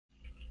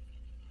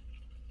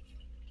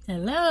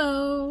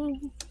Hello.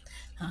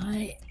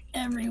 Hi,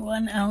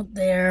 everyone out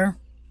there.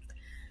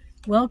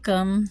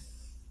 Welcome.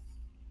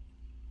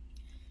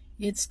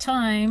 It's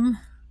time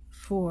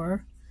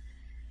for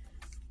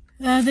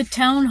the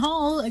town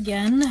hall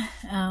again,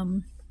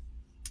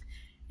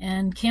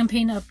 and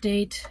campaign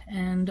update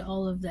and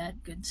all of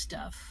that good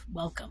stuff.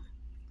 Welcome.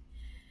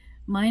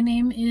 My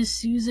name is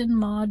Susan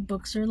Maud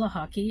Buchser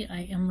Lochocki.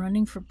 I am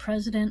running for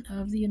President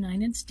of the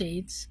United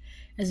States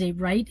as a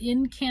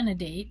write-in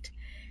candidate.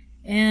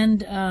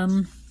 And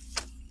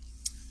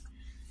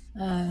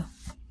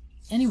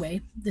anyway,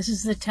 this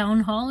is the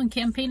town hall and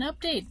campaign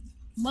update.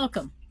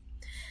 Welcome.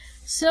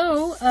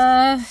 So,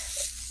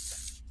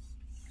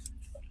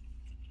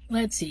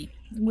 let's see.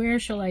 Where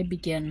shall I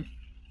begin?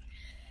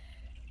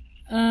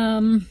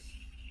 I'm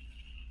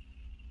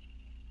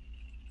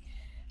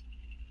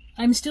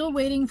still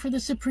waiting for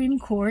the Supreme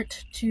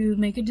Court to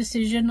make a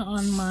decision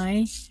on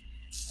my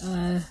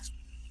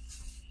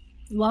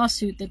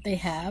lawsuit that they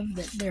have,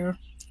 that they're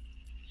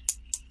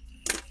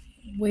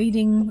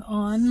waiting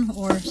on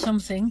or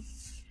something.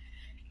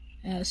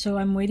 So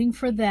I'm waiting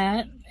for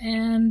that.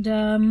 And,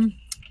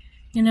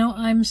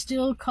 I'm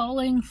still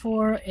calling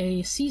for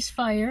a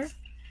ceasefire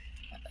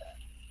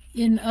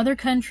in other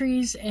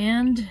countries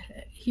and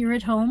here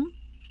at home.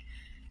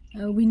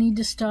 We need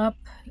to stop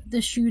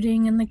the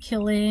shooting and the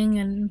killing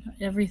and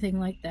everything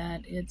like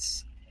that.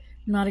 It's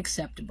not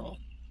acceptable.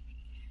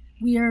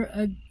 We are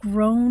a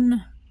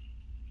grown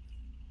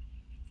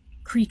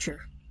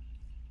creature.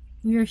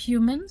 We are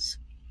humans,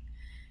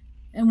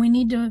 and we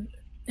need to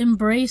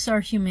embrace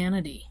our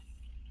humanity.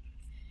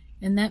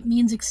 And that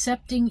means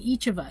accepting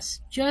each of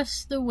us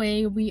just the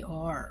way we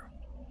are.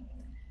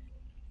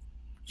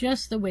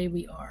 Just the way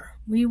we are.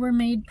 We were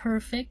made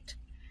perfect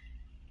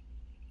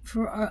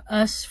for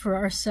us, for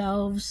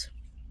ourselves,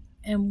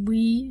 and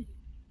we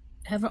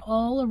have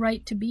all a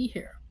right to be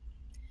here.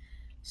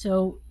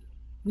 So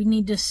we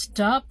need to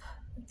stop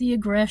the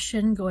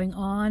aggression going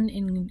on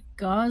in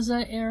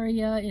Gaza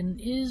area, in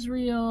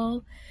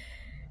Israel.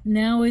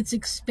 Now it's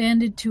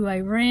expanded to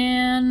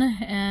Iran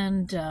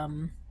and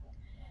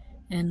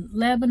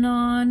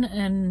Lebanon,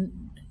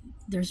 and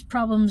there's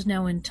problems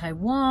now in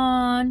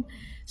Taiwan.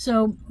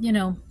 So,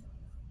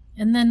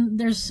 and then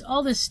there's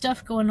all this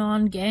stuff going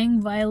on, gang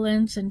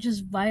violence and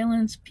just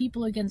violence,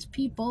 people against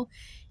people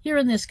here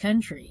in this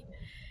country.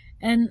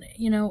 And,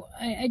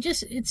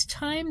 it's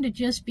time to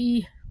just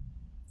be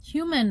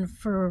human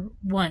for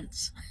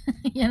once,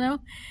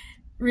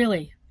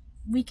 really.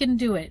 We can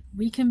do it.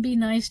 We can be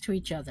nice to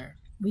each other.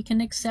 We can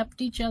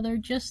accept each other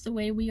just the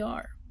way we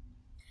are.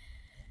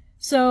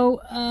 So,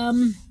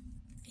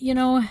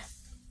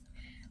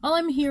 all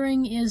I'm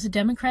hearing is the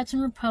Democrats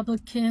and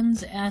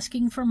Republicans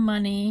asking for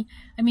money.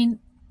 I mean,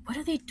 what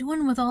are they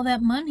doing with all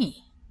that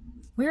money?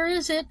 Where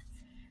is it?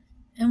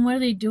 And what are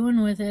they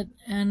doing with it?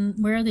 And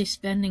where are they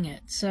spending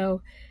it?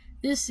 So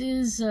this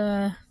is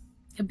a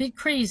bit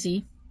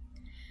crazy.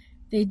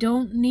 They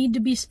don't need to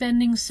be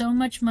spending so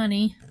much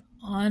money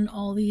on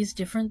all these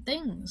different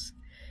things.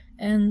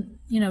 And,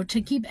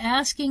 to keep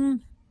asking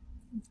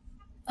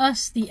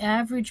us, the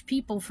average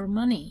people, for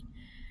money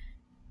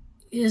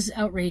is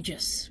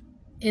outrageous.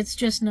 It's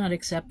just not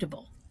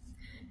acceptable.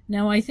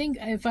 Now, I think,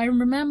 if I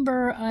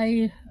remember,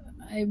 I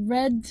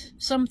read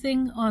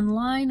something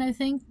online, I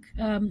think,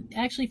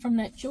 actually from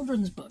that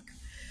children's book,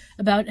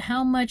 about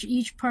how much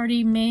each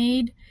party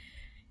made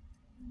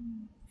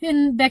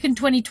back in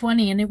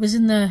 2020, and it was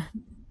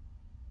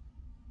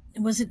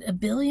was it a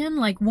billion?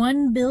 Like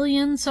 1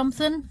 billion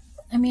something?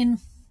 I mean,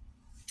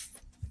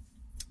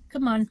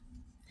 come on.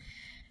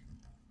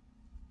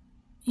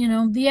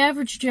 The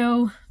average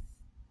Joe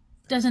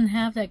doesn't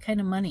have that kind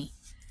of money.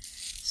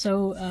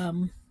 So,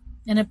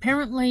 and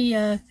apparently,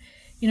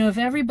 if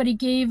everybody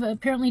gave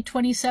apparently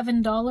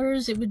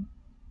 $27, it would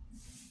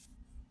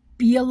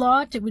be a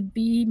lot. It would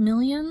be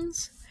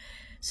millions.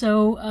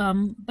 So,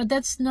 but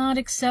that's not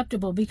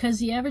acceptable, because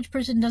the average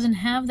person doesn't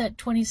have that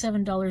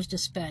 $27 to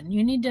spend.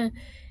 You need to,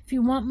 if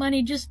you want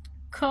money, just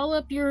call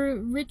up your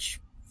rich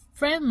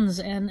friends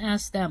and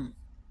ask them.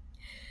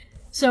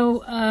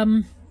 So,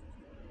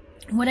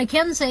 what I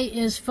can say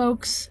is,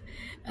 folks,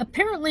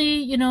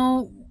 apparently,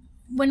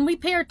 when we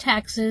pay our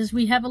taxes,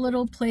 we have a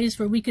little place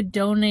where we could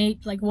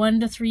donate like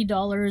 $1 to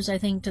 $3, I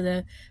think, to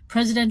the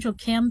Presidential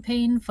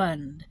Campaign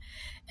Fund.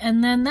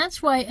 And then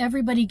that's why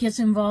everybody gets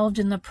involved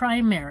in the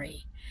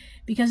primary.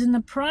 Because in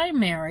the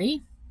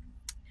primary,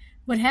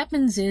 what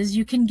happens is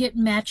you can get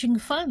matching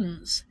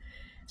funds.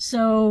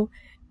 So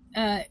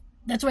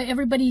that's why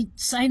everybody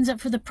signs up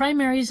for the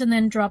primaries and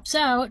then drops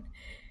out.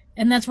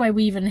 And that's why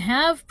we even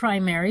have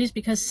primaries,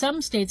 because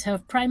some states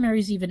have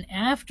primaries even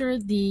after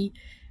the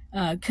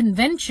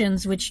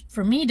conventions, which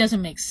for me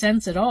doesn't make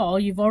sense at all.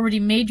 You've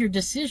already made your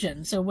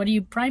decision, so what are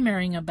you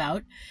primarying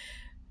about?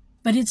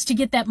 But it's to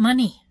get that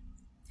money.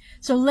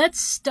 So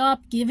let's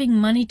stop giving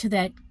money to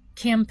that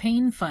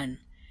campaign fund.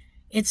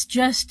 It's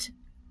just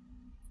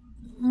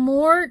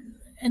more,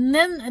 and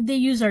then they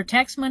use our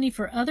tax money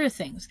for other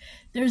things.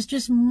 There's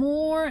just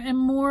more and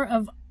more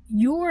of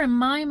your and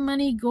my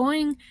money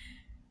going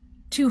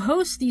to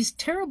host these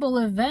terrible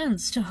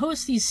events, to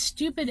host these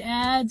stupid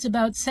ads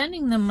about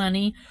sending them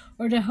money,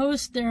 or to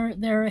host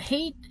their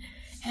hate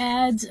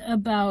ads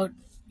about,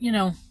 you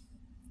know,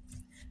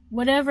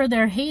 whatever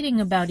they're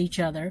hating about each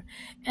other.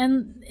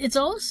 And it's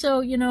also,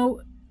 you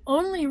know,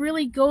 only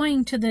really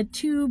going to the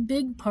two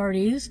big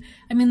parties.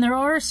 I mean, there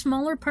are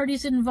smaller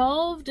parties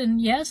involved,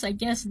 and yes, I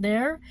guess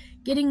they're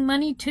getting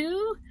money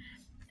too.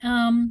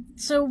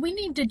 So we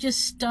need to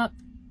just stop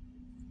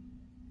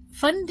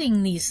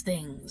funding these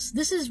things.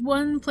 This is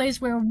one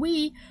place where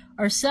we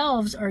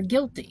ourselves are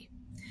guilty.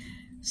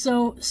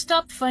 So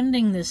stop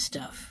funding this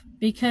stuff,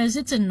 because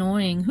it's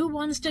annoying. Who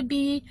wants to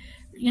be,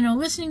 you know,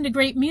 listening to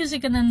great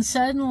music and then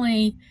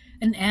suddenly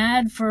an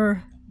ad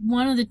for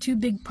one of the two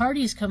big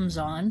parties comes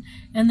on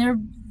and they're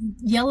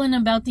yelling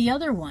about the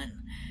other one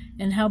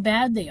and how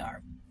bad they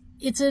are?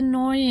 It's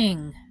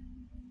annoying.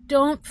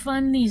 Don't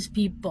fund these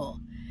people.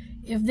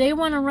 If they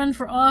want to run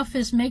for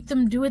office, make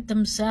them do it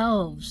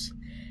themselves,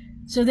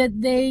 so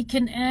that they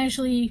can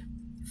actually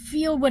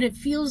feel what it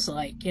feels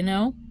like, you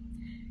know?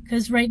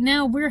 Because right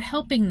now we're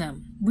helping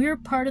them. We're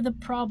part of the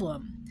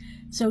problem.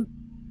 So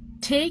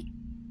take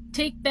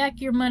back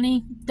your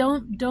money.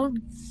 Don't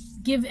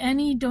give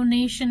any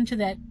donation to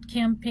that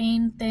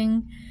campaign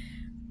thing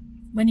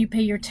when you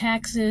pay your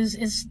taxes.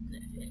 It's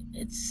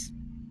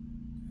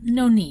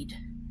no need.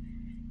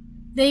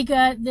 They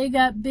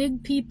got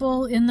big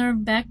people in their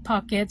back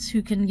pockets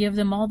who can give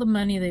them all the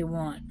money they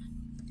want.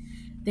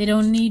 They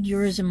don't need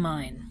yours and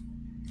mine.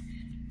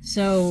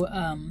 So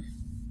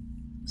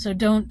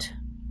don't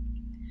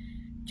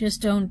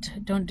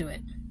do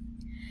it.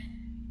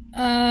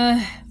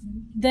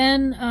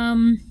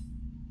 Then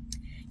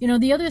you know,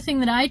 the other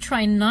thing that I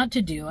try not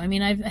to do, I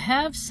mean, I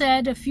have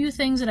said a few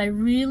things that I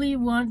really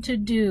want to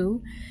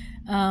do,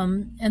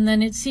 and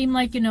then it seemed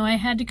like, you know, I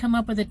had to come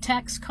up with a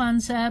tax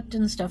concept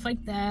and stuff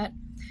like that.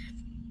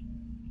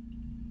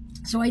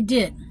 So I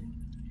did.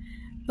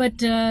 But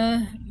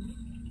the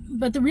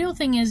real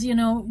thing is, you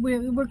know,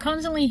 we're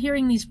constantly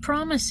hearing these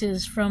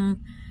promises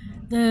from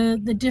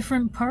the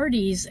different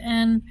parties,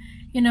 and,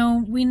 you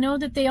know, we know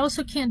that they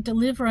also can't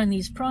deliver on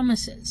these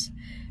promises.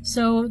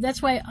 So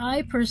that's why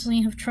I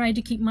personally have tried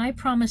to keep my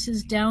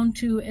promises down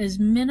to as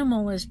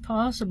minimal as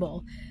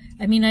possible.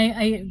 I mean,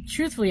 I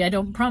truthfully, I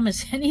don't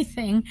promise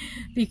anything,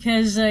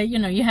 because, you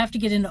know, you have to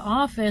get into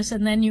office,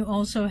 and then you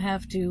also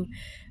have to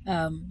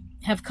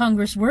have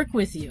Congress work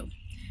with you.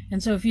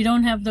 And so if you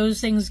don't have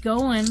those things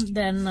going,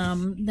 then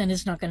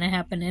it's not going to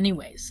happen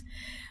anyways.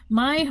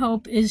 My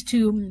hope is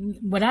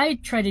what I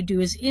try to do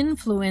is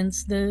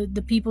influence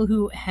the people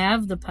who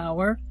have the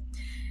power,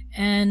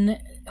 and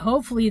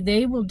hopefully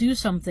they will do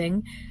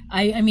something.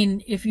 I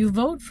mean, if you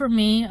vote for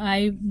me,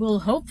 I will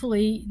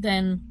hopefully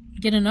then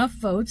get enough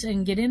votes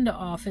and get into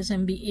office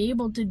and be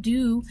able to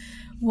do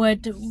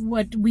what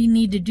we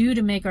need to do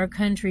to make our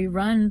country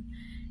run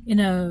in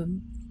a,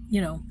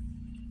 you know,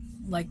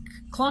 like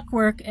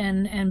clockwork,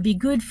 and be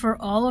good for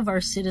all of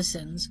our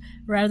citizens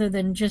rather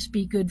than just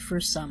be good for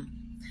some.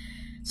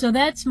 So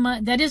that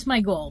is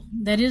my goal.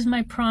 That is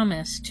my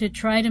promise, to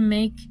try to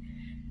make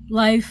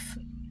life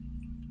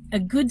a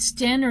good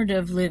standard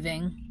of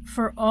living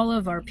for all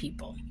of our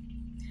people,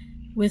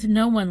 with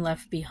no one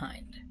left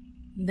behind.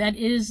 That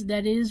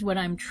is what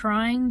I'm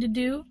trying to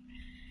do,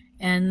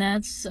 and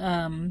that's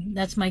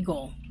my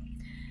goal.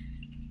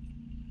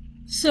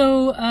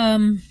 So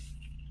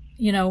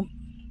you know,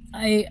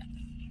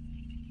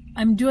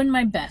 I'm doing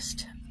my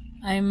best.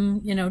 I'm,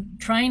 you know,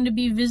 trying to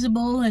be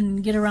visible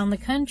and get around the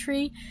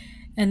country,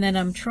 and then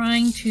I'm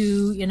trying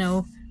to, you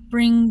know,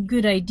 bring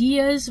good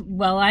ideas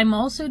while I'm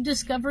also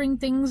discovering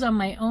things on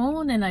my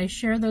own, and I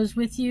share those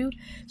with you.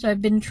 So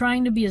I've been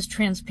trying to be as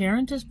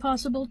transparent as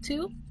possible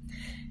too.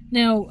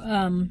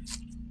 Now,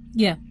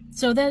 yeah,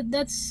 so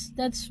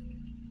that's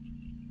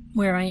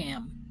where I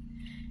am.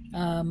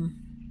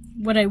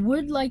 What I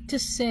would like to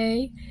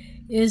say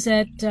is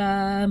that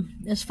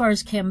as far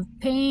as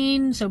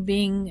campaign, so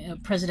being a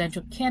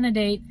presidential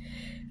candidate,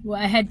 well,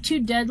 I had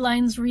 2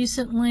 deadlines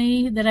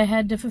recently that I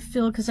had to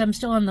fulfill, because I'm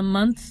still on the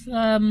month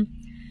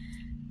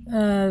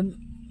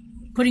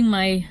putting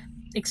my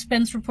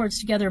expense reports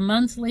together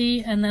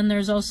monthly, and then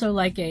there's also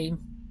like a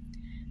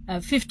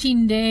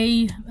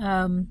 15-day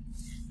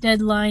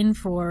deadline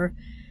for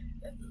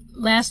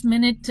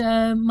last-minute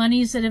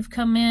monies that have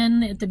come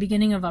in at the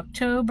beginning of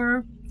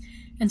October.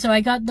 And so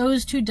I got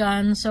those 2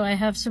 done, so I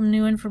have some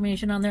new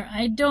information on there.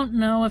 I don't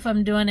know if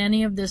I'm doing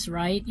any of this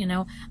right, you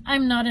know.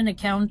 I'm not an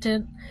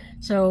accountant,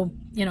 so,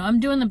 you know, I'm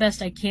doing the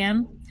best I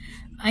can.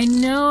 I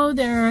know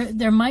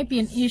there might be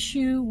an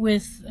issue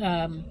with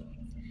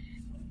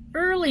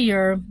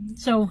earlier,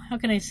 so how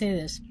can I say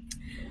this?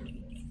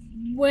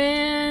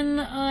 When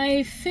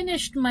I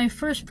finished my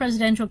first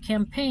presidential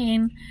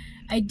campaign,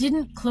 I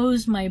didn't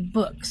close my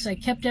books. I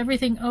kept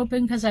everything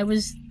open because I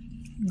was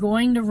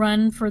going to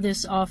run for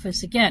this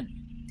office again.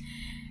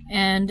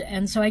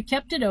 And so I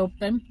kept it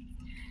open,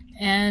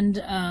 and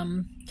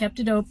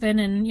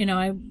and, you know,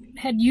 I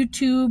had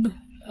YouTube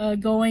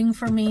going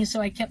for me, so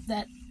I kept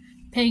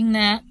paying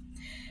that.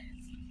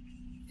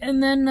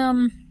 And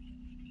then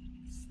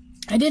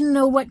I didn't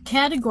know what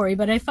category,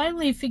 but I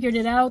finally figured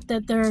it out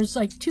that there's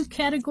like 2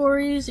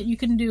 categories that you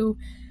can do: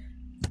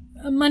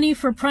 money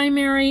for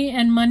primary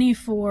and money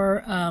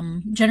for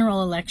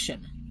general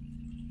election.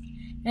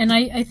 And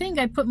I think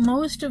I put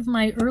most of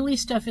my early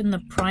stuff in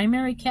the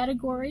primary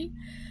category,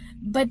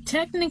 but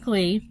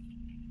technically,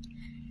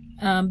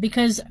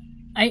 because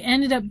I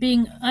ended up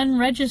being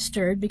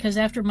unregistered, because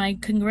after my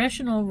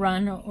congressional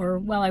run, or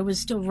while I was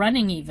still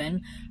running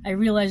even, I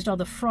realized all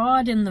the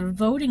fraud in the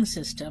voting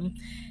system,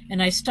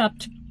 and I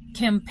stopped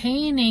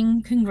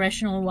campaigning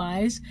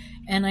congressional-wise,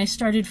 and I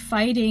started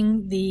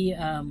fighting the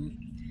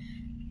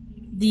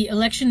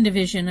election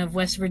division of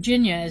West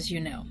Virginia, as you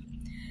know.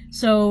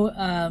 So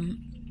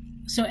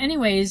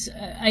anyways,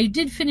 I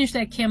did finish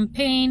that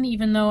campaign,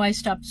 even though I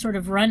stopped sort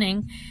of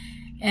running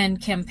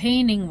and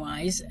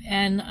campaigning-wise,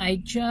 and I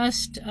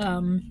just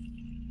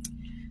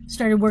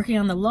started working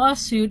on the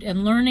lawsuit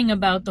and learning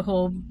about the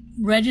whole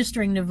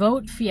registering to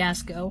vote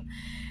fiasco,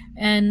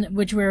 and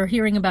which we're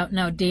hearing about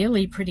now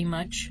daily, pretty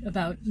much,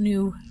 about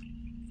new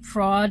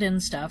fraud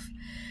and stuff.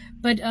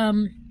 But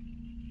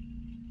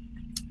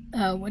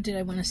what did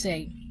I want to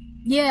say?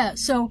 Yeah,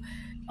 so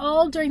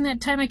all during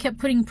that time I kept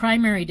putting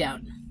primary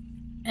down.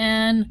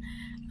 And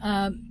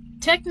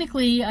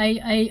technically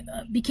I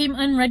became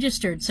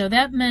unregistered, so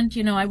that meant,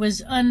 you know, I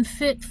was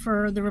unfit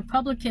for the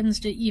Republicans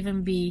to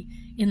even be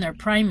in their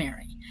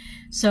primary.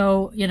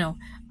 So, you know,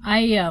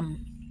 I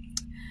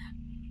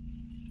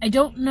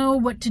don't know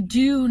what to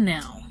do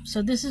now.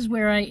 So this is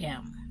where I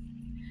am.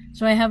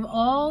 So I have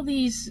all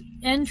these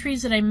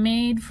entries that I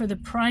made for the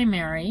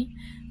primary,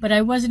 but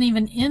I wasn't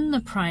even in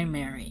the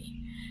primary.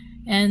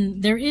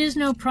 And there is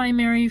no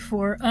primary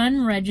for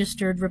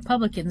unregistered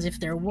Republicans. If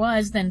there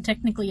was, then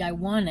technically I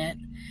won it,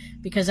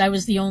 because I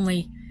was the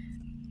only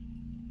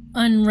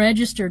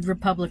unregistered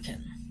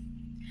Republican.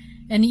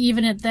 And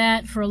even at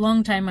that, for a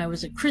long time, I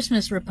was a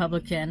Christmas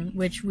Republican,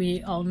 which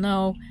we all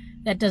know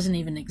that doesn't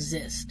even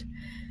exist.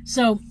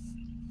 So,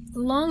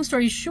 long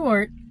story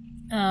short,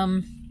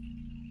 I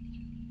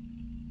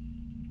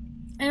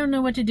don't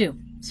know what to do.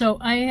 So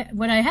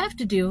what I have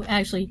to do,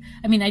 actually,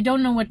 I mean, I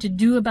don't know what to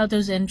do about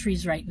those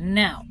entries right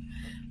now.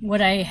 What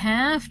I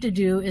have to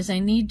do is I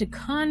need to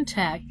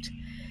contact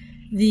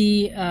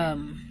the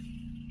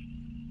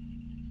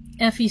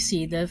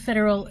FEC, the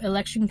Federal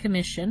Election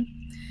Commission.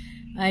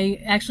 I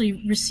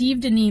actually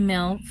received an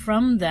email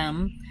from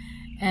them,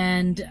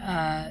 and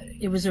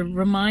it was a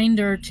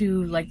reminder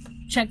to, like,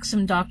 check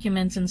some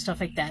documents and stuff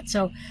like that.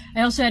 So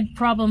I also had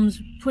problems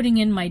putting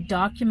in my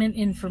document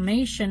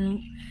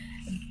information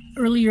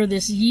earlier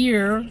this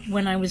year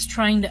when I was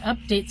trying to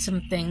update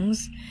some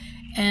things,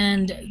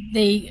 and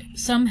they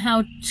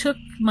somehow took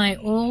my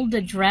old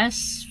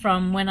address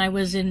from when I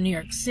was in New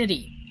York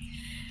City.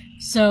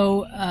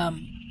 So,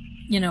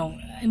 you know,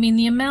 I mean,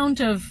 the amount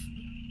of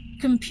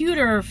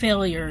computer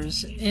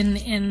failures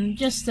in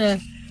just the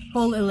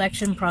whole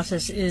election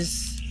process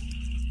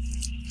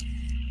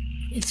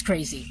it's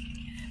crazy.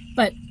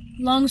 But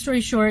long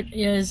story short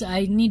is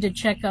I need to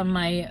check on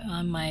my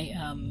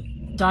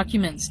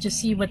documents to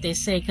see what they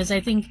say, because I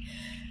think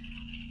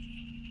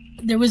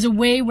there was a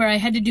way where I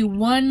had to do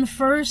one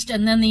first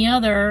and then the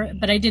other,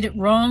 but I did it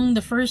wrong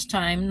the first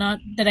time. Not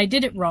that I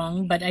did it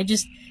wrong, but I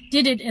just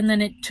did it, and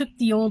then it took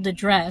the old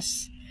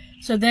address.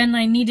 So then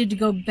I needed to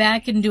go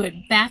back and do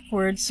it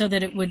backwards so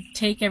that it would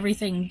take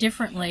everything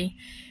differently.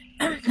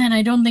 And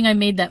I don't think I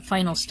made that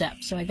final step,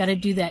 so I got to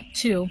do that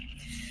too.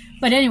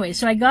 But anyway,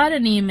 so I got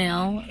an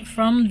email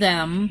from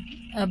them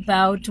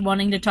about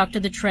wanting to talk to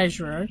the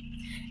treasurer,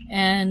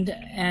 and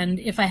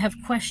if I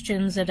have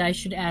questions that I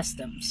should ask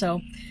them.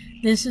 So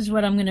this is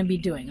what I'm going to be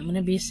doing. I'm going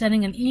to be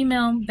sending an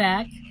email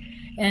back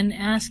and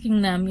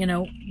asking them, you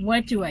know,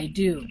 what do I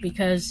do?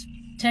 Because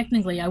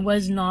technically I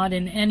was not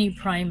in any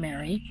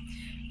primary,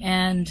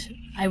 and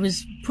I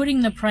was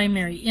putting the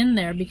primary in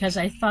there because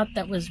I thought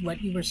that was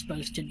what you were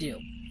supposed to do.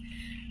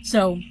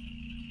 So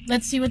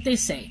let's see what they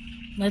say.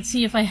 Let's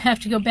see if I have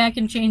to go back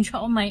and change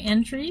all my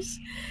entries.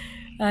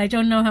 I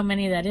don't know how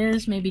many that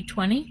is, maybe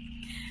 20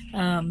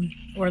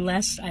 or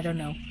less. I don't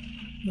know.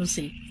 We'll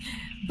see.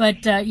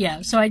 But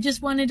yeah, so I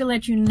just wanted to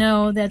let you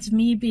know that's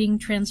me being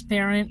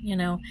transparent, you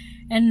know,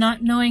 and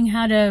not knowing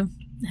how to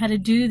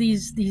do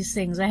these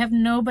things. I have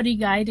nobody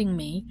guiding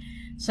me,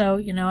 so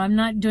you know I'm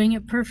not doing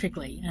it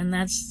perfectly, and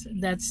that's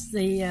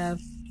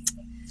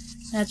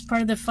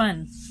part of the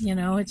fun. You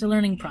know, it's a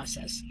learning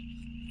process.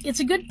 It's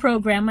a good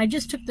program. I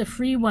just took the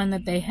free one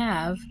that they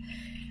have,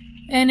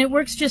 and it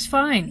works just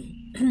fine.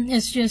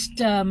 It's just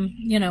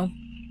you know,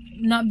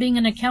 not being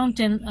an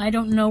accountant, I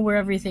don't know where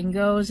everything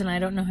goes, and I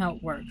don't know how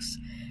it works.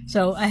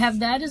 So I have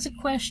that as a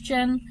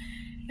question,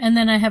 and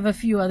then I have a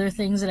few other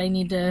things that I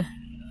need to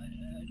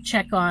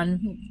check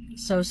on.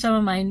 So some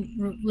of my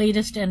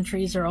latest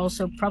entries are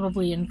also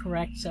probably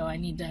incorrect, so I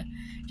need to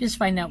just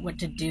find out what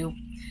to do.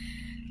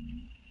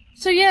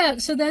 So yeah,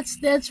 so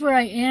that's where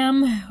I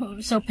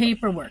am. So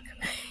paperwork,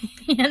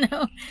 you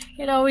know,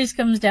 it always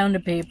comes down to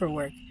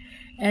paperwork.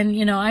 And,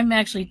 you know, I'm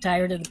actually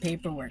tired of the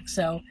paperwork.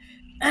 So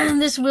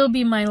this will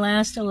be my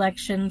last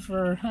election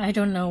for I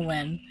don't know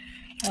when.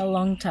 a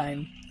long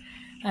time.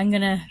 I'm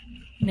going to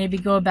maybe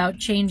go about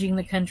changing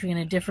the country in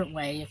a different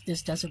way if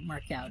this doesn't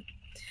work out.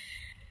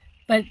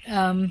 But,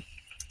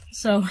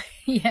 so,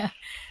 yeah.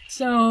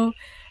 So,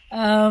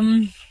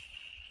 what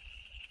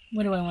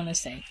do I want to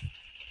say?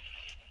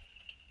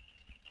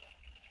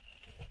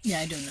 Yeah,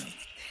 I don't know.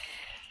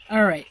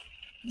 All right.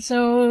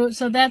 So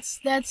that's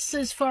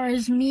as far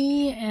as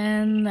me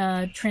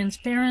and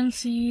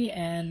transparency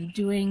and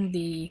doing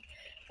the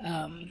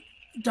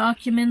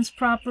documents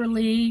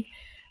properly.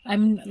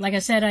 Like I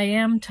said, I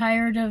am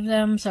tired of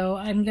them, so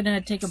I'm gonna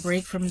take a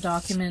break from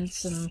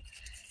documents and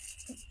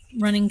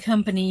running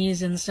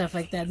companies and stuff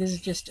like that. This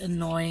is just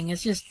annoying.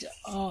 It's just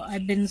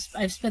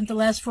I've spent the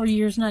last 4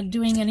 years not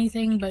doing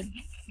anything but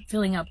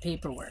filling out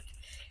paperwork,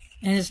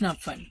 and it's not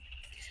fun.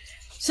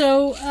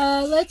 So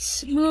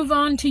let's move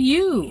on to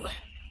you.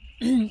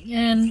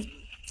 And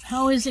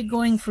how is it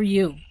going for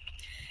you?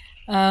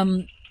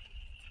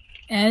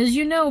 As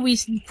you know, we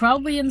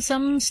probably in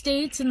some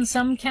states and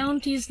some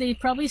counties, they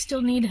probably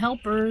still need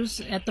helpers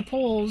at the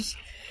polls.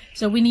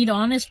 So we need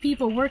honest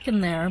people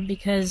working there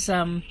because,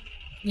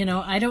 you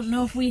know, I don't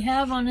know if we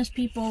have honest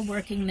people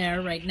working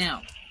there right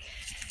now.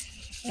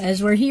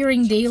 As we're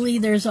hearing daily,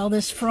 there's all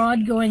this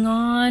fraud going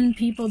on,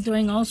 people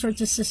doing all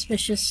sorts of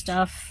suspicious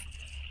stuff.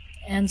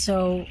 And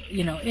so,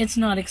 you know, it's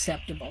not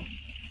acceptable.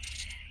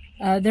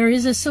 There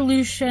is a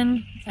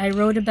solution. I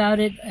wrote about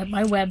it at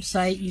my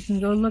website. You can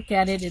go look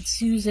at it. It's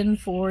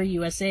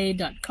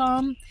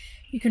susan4usa.com.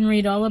 You can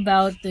read all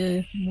about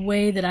the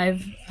way that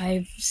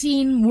I've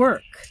seen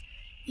work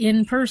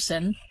in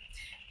person,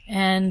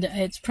 and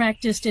it's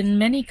practiced in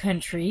many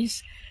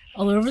countries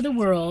all over the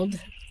world,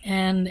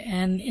 and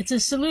it's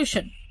a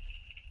solution.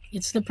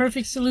 It's the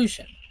perfect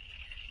solution.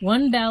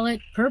 One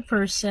ballot per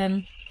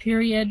person,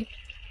 period,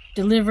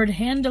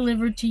 hand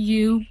delivered to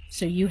you,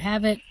 so you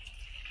have it.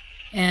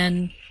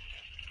 And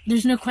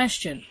there's no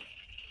question.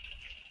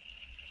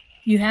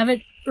 You have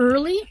it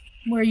early,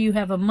 where you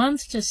have a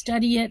month to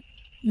study it,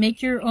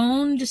 make your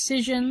own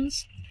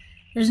decisions.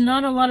 There's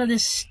not a lot of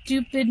this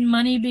stupid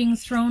money being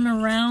thrown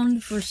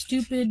around for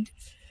stupid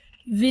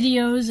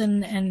videos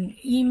and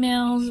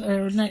emails,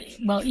 or not,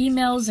 well,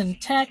 emails and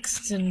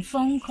texts and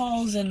phone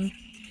calls, and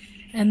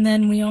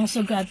then we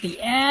also got the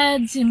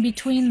ads in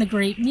between the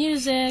great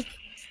music,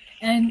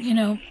 and, you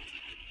know,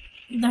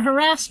 the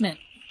harassment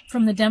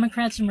from the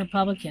Democrats and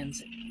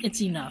Republicans. It's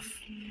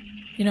enough.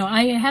 You know,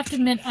 I have to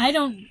admit, I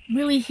don't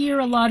really hear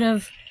a lot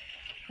of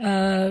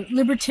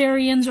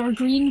libertarians or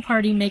Green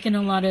Party making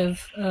a lot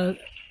of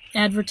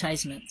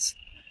advertisements.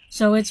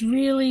 So it's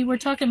really, we're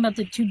talking about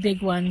the two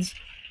big ones.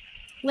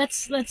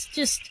 Let's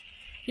just,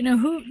 you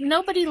know,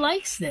 nobody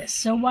likes this.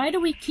 So why do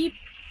we keep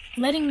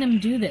letting them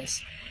do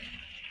this?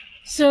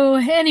 So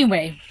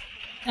anyway,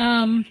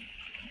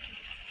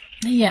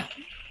 yeah.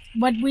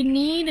 What we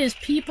need is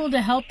people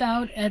to help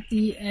out at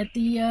the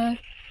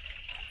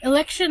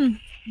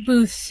election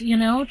booths, you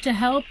know, to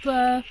help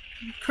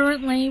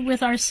currently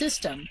with our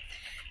system.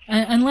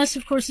 Unless,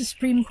 of course, the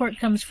Supreme Court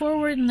comes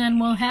forward, and then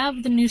we'll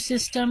have the new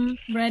system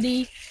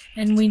ready,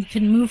 and we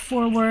can move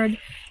forward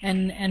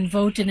and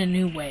vote in a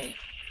new way.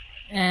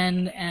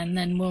 And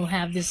then we'll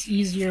have this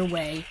easier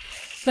way.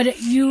 But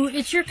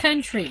it's your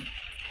country.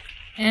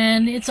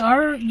 And it's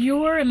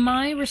your and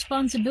my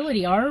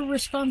responsibility, our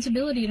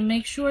responsibility to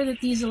make sure that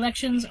these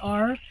elections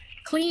are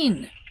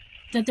clean,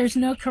 that there's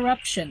no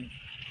corruption.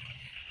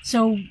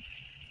 So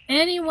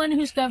anyone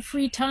who's got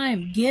free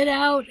time, get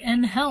out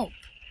and help.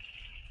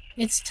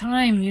 It's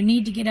time. You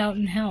need to get out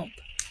and help,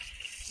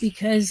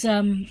 because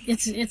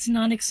it's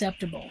not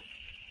acceptable.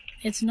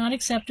 It's not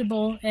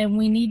acceptable, and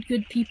we need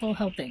good people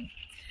helping.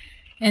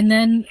 And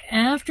then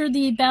after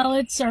the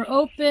ballots are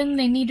open,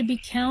 they need to be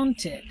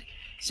counted.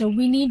 So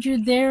we need you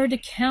there to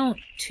count,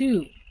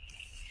 too.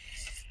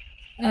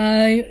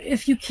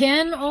 If you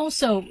can,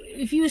 also,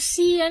 if you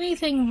see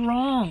anything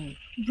wrong,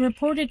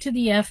 report it to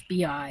the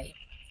FBI.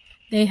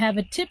 They have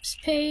a tips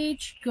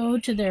page. Go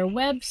to their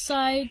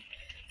website,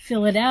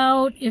 fill it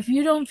out. If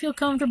you don't feel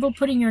comfortable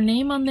putting your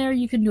name on there,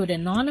 you can do it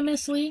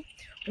anonymously.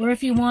 Or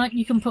if you want,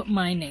 you can put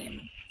my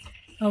name.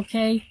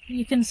 Okay?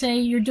 You can say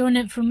you're doing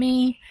it for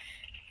me,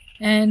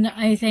 and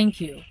I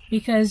thank you.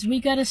 Because we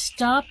got to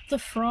stop the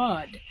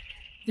fraud.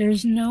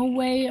 There's no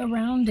way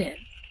around it.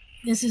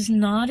 This is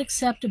not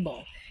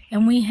acceptable.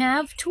 And we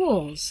have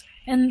tools.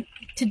 And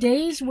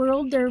today's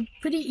world, they're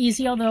pretty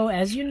easy, although,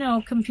 as you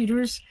know,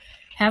 computers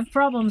have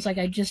problems like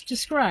I just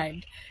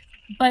described.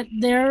 But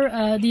the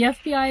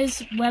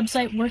FBI's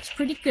website works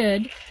pretty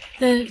good.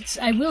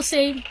 I will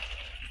say,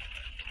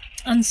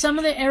 on some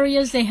of the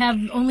areas, they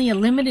have only a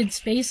limited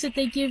space that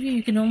they give you.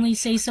 You can only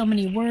say so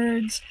many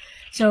words.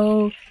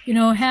 So, you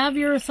know, have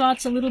your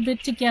thoughts a little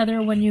bit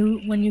together when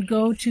you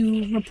go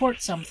to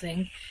report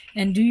something,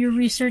 and do your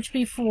research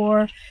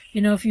before.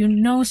 You know, if you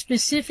know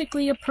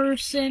specifically a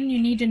person,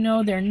 you need to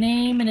know their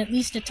name and at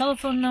least a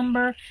telephone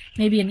number,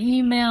 maybe an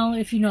email.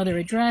 If you know their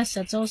address,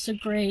 that's also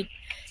great.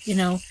 You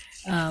know,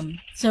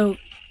 so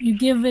you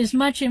give as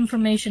much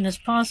information as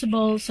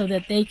possible so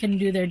that they can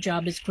do their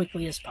job as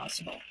quickly as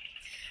possible.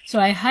 So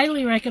I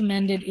highly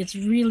recommend it. It's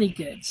really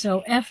good.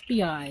 So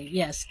FBI,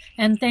 yes.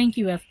 And thank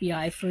you,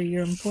 FBI, for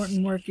your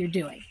important work you're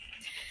doing.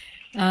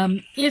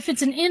 If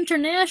it's an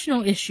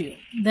international issue,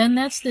 then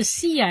that's the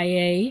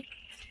CIA,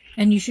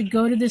 and you should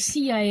go to the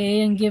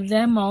CIA and give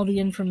them all the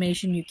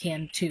information you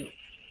can too.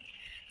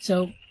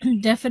 So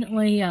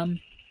definitely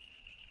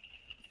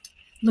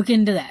look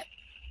into that.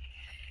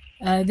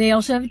 They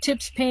also have a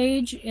tips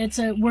page.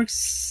 It works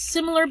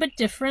similar but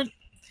different,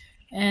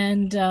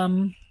 and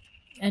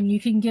you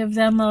can give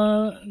them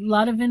a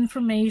lot of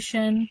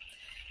information,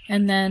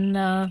 and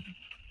then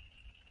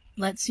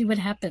let's see what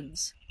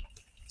happens.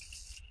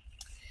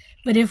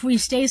 But if we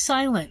stay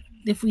silent,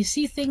 if we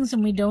see things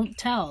and we don't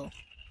tell,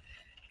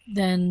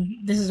 then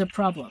this is a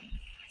problem.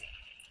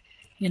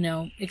 You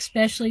know,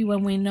 especially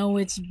when we know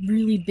it's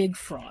really big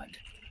fraud.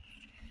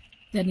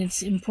 Then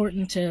it's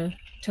important to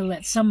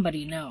let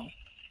somebody know,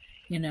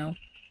 you know,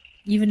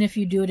 even if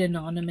you do it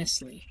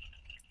anonymously.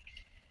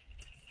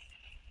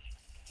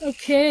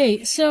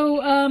 Okay,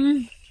 so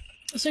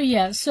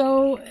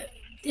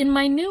in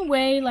my new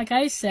way, like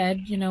I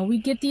said, you know, we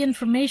get the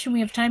information, we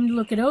have time to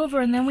look it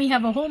over, and then we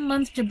have a whole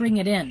month to bring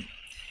it in.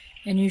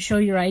 And you show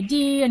your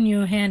ID, and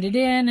you hand it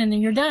in, and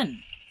then you're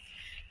done.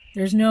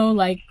 There's no,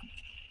 like,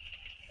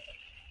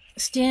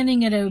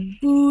 standing at a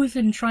booth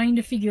and trying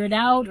to figure it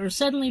out, or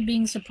suddenly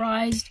being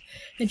surprised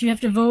that you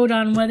have to vote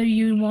on whether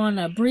you want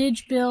a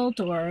bridge built,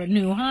 or a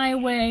new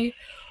highway,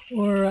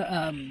 or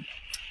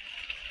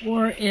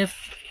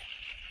if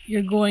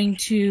you're going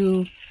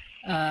to,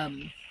 I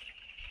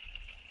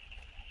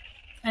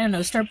don't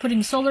know, start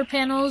putting solar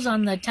panels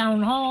on the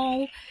town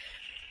hall,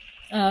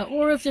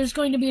 or if there's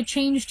going to be a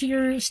change to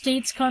your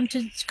state's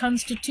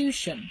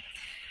constitution.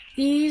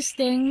 These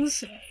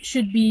things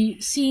should be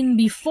seen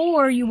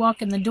before you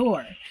walk in the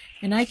door.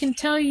 And I can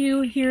tell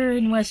you here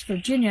in West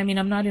Virginia, I mean,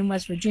 I'm not in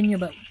West Virginia,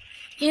 but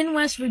in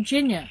West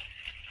Virginia,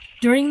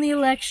 during the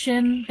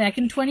election back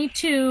in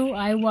 22,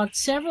 I walked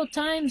several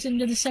times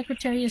into the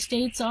Secretary of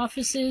State's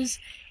offices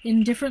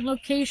in different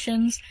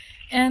locations,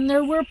 and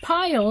there were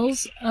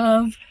piles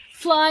of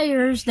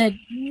flyers that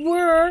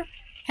were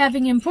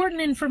having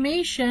important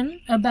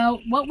information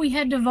about what we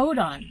had to vote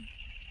on.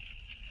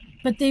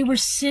 But they were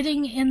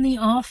sitting in the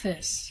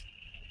office.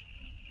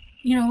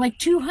 You know, like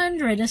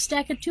 200, a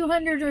stack of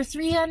 200 or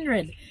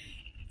 300.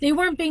 They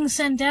weren't being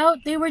sent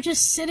out. They were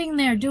just sitting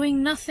there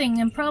doing nothing,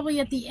 and probably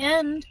at the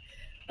end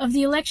of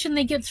the election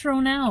they get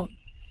thrown out.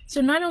 So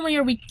not only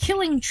are we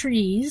killing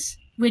trees,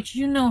 which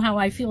you know how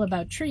I feel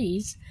about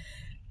trees,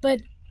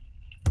 but,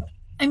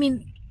 I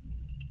mean,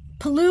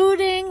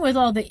 polluting with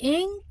all the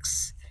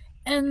inks,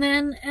 and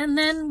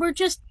then we're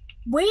just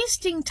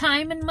wasting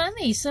time and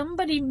money.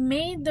 Somebody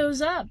made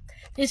those up.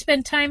 They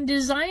spent time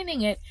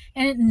designing it,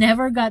 and it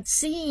never got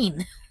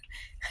seen.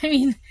 I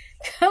mean,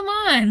 come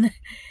on.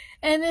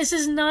 And this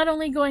is not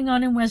only going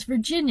on in West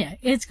Virginia.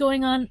 It's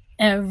going on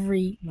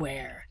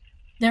everywhere.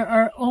 There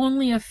are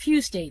only a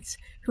few states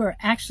who are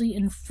actually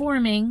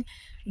informing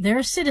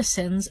their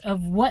citizens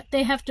of what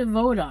they have to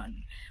vote on,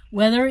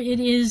 whether it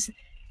is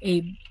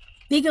a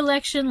big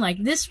election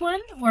like this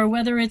one, or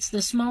whether it's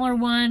the smaller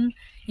one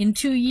in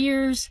 2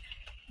 years.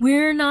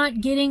 We're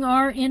not getting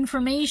our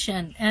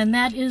information, and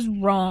that is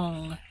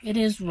wrong. It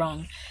is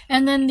wrong.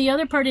 And then the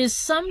other part is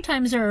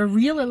sometimes there are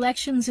real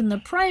elections in the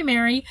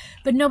primary,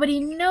 but nobody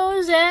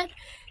knows it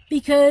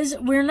because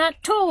we're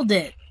not told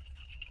it.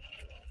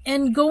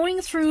 And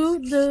going through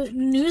the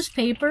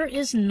newspaper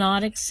is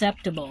not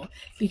acceptable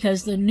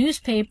because the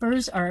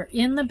newspapers are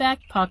in the back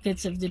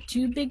pockets of the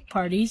two big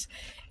parties,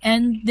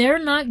 and they're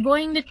not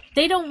going to,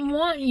 they don't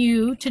want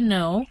you to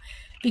know,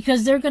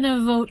 because they're going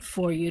to vote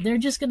for you. They're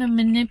just going to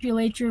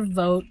manipulate your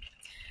vote.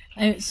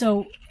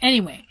 So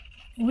anyway,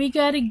 we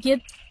got to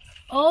get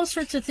all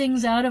sorts of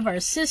things out of our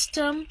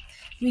system.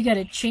 We got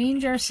to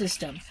change our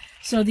system.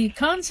 So the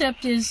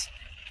concept is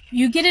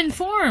you get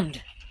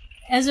informed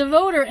as a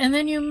voter, and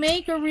then you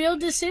make a real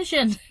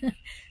decision.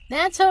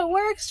 That's how it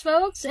works,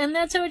 folks, and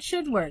that's how it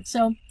should work.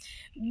 So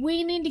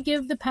we need to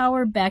give the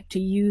power back to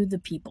you, the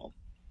people.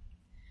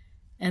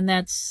 And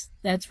that's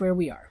where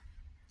we are.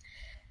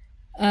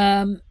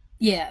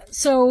 Yeah,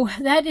 so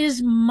that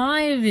is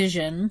my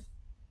vision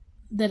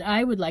that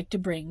I would like to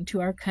bring to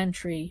our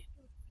country,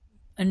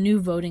 a new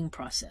voting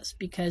process,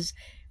 because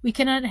we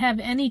cannot have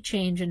any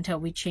change until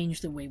we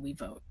change the way we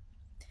vote.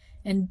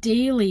 And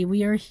daily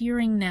we are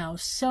hearing now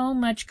so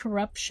much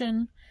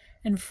corruption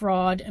and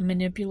fraud and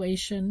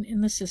manipulation in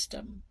the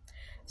system.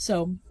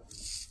 So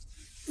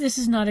this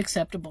is not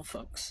acceptable,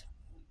 folks.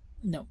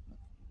 No.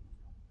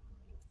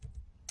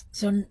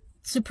 So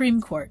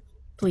Supreme Court,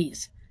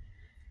 please.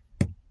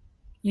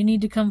 You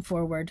need to come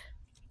forward,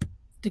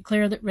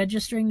 declare that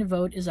registering to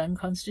vote is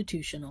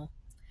unconstitutional,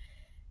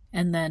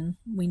 and then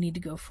we need to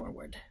go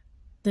forward.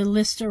 The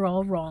lists are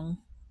all wrong,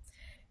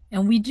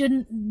 and we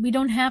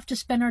don't have to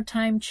spend our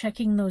time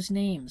checking those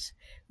names.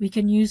 We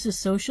can use the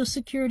Social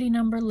Security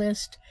number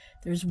list.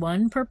 There's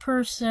one per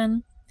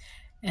person,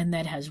 and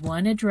that has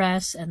one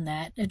address, and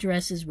that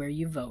address is where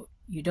you vote.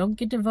 You don't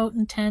get to vote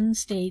in 10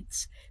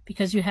 states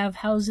because you have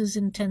houses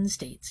in 10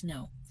 states.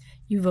 No.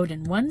 You vote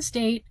in one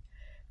state,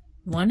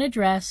 one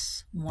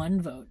address, one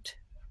vote,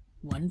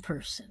 one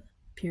person,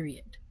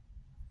 period.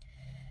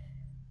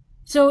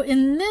 So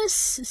in this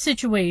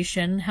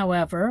situation,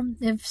 however,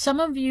 if some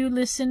of you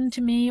listened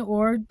to me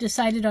or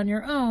decided on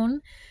your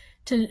own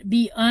to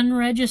be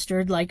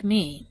unregistered like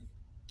me,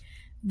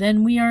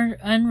 then we are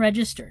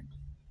unregistered.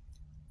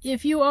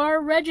 If you are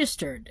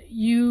registered,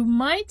 you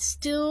might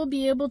still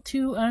be able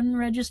to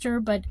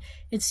unregister, but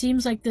it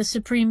seems like the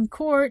Supreme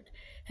Court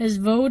has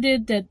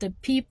voted that the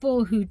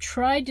people who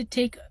tried to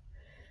take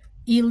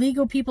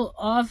illegal people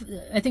off,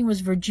 I think it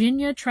was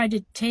Virginia, tried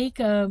to take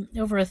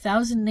over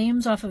 1,000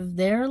 names off of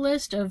their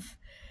list of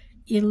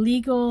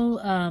illegal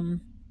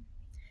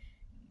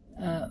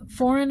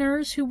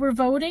foreigners who were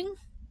voting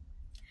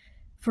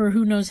for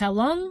who knows how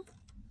long.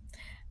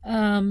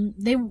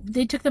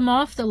 They took them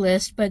off the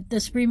list, but the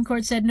Supreme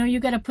Court said, no,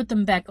 you got to put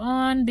them back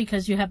on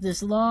because you have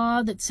this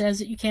law that says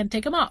that you can't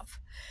take them off.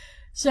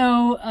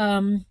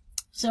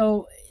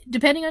 So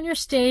depending on your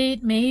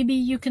state, maybe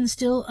you can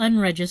still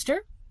unregister.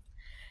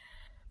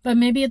 But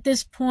maybe at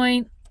this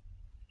point,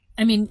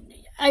 I mean,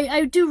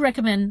 I do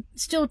recommend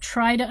still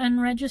try to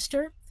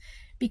unregister,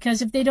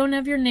 because if they don't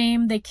have your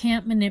name, they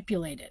can't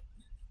manipulate it.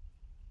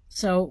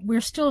 So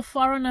we're still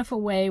far enough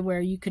away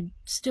where you could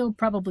still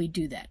probably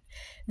do that.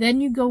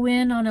 Then you go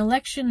in on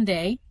election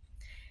day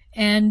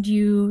and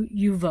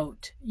you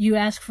vote. You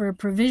ask for a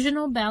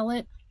provisional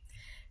ballot,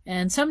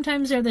 and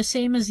sometimes they're the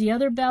same as the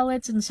other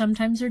ballots and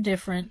sometimes they're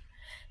different.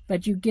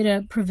 But you get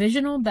a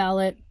provisional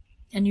ballot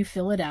and you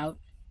fill it out.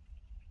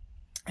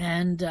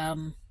 And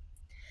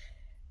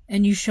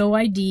you show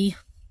ID.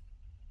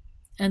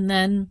 And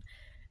then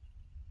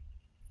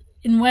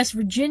in West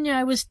Virginia,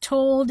 I was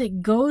told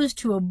it goes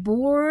to a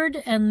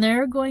board and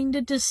they're going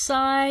to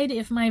decide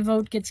if my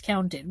vote gets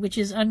counted, which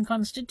is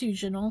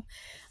unconstitutional.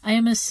 I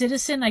am a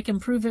citizen. I can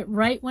prove it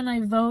right when I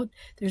vote.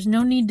 There's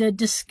no need to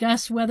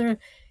discuss whether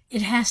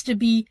it has to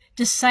be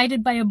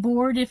decided by a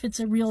board if it's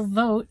a real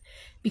vote,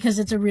 because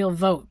it's a real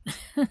vote.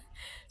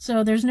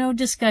 So there's no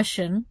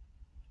discussion,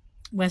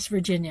 West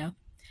Virginia.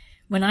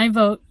 When I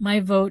vote, my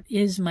vote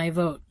is my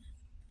vote.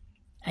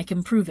 I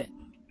can prove it.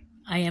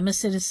 I am a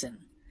citizen.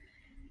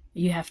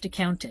 You have to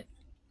count it.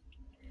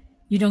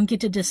 You don't get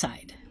to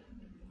decide.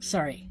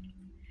 Sorry.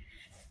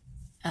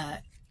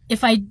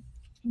 If I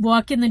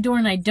walk in the door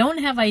and I don't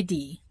have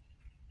ID,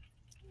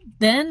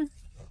 then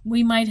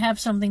we might have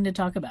something to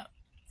talk about.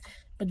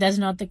 But that's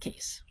not the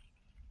case.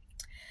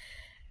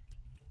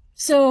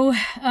 So,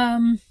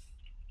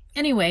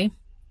 anyway,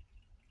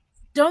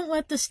 don't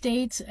let the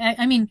states,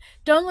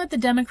 don't let the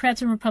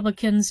Democrats and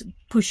Republicans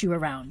push you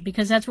around,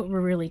 because that's what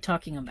we're really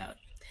talking about.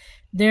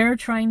 They're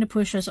trying to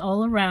push us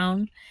all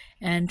around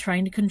and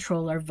trying to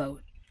control our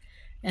vote.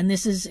 And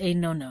this is a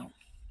no-no.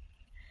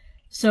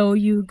 So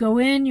you go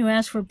in, you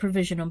ask for a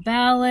provisional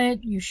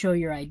ballot, you show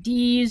your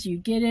IDs, you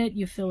get it,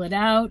 you fill it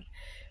out,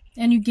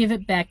 and you give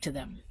it back to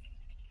them.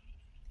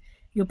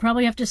 You'll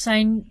probably have to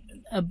sign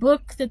a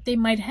book that they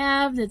might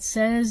have that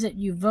says that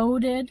you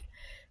voted.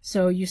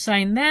 So you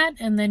sign that,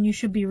 and then you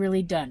should be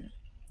really done.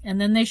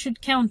 And then they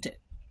should count it.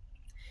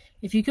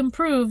 If you can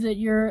prove that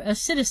you're a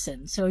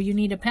citizen, so you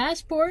need a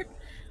passport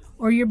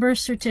or your birth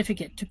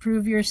certificate to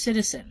prove you're a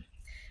citizen,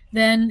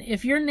 then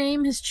if your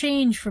name has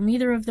changed from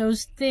either of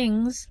those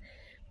things,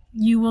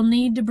 you will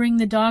need to bring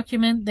the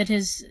document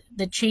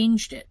that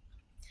changed it,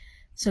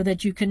 so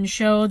that you can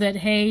show that,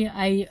 hey,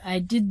 I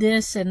did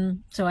this,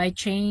 and so I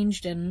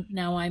changed, and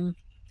now I'm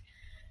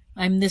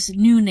this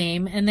new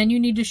name. And then you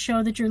need to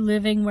show that you're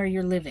living where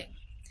you're living.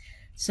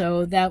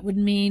 So that would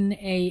mean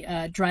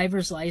a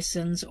driver's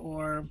license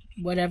or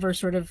whatever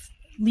sort of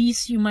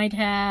lease you might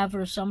have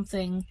or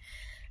something.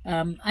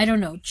 I don't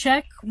know.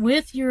 Check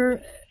with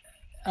your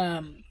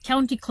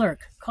county clerk.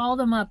 Call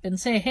them up and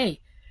say,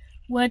 hey,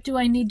 what do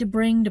I need to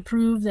bring to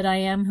prove that I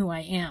am who I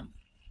am?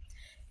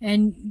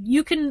 And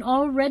you can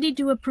already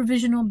do a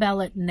provisional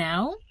ballot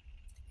now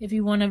if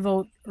you want to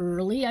vote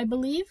early, I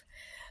believe.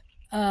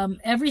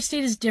 Every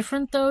state is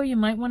different, though. You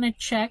might want to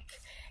check.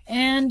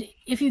 And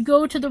if you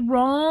go to the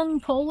wrong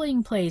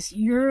polling place,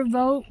 your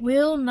vote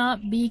will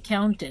not be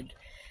counted.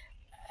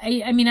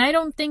 I mean, I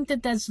don't think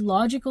that that's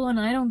logical, and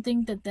I don't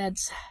think that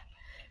that's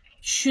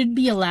should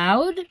be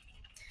allowed.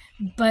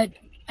 But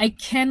I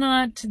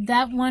cannot.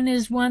 That one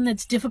is one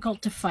that's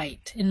difficult to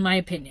fight, in my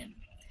opinion.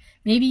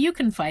 Maybe you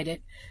can fight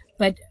it,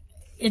 but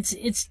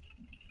it's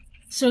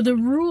so the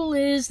rule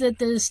is that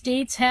the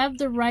states have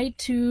the right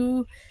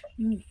to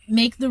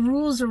make the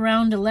rules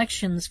around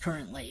elections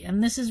currently.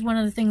 And this is one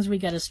of the things we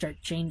got to start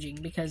changing,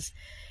 because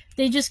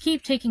they just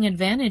keep taking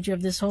advantage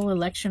of this whole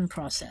election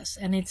process,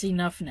 and it's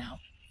enough now.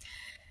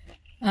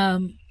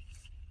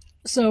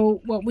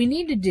 So what we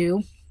need to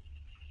do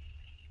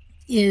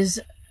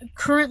is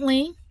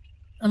currently,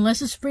 unless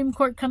the Supreme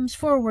Court comes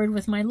forward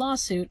with my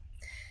lawsuit,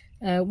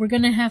 we're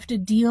going to have to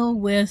deal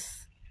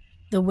with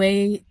the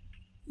way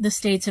the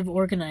states have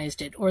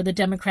organized it, or the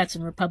Democrats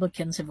and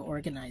Republicans have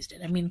organized it.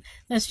 I mean,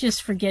 let's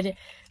just forget it.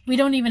 We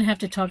don't even have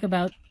to talk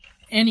about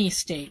any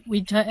state.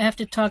 We have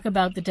to talk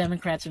about the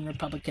Democrats and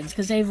Republicans,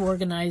 because they've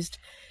organized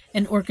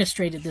and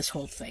orchestrated this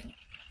whole thing.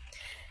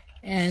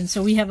 And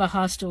so we have a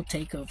hostile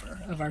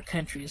takeover of our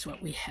country is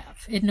what we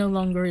have. It no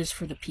longer is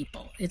for the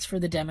people. It's for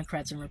the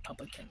Democrats and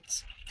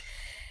Republicans.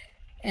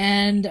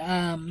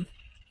 And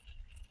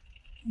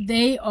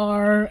they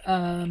are,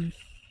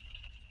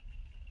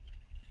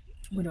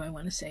 what do I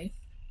want to say?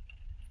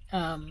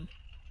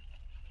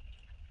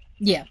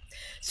 Yeah.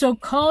 So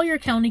call your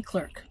county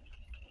clerk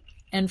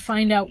and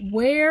find out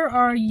where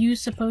are you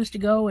supposed to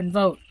go and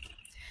vote.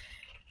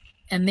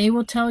 And they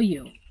will tell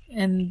you.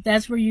 And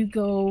that's where you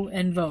go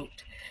and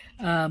vote.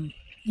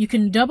 You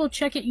can double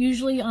check it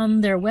usually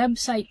on their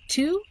website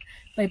too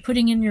by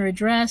putting in your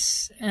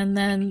address, and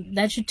then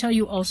that should tell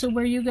you also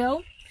where you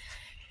go.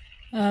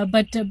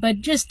 But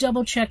just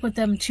double check with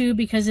them too,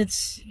 because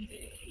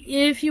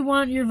if you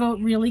want your vote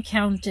really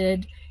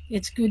counted,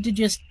 it's good to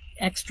just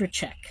extra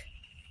check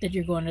that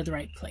you're going to the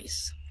right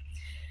place.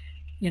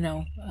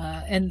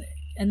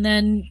 And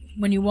then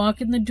when you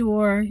walk in the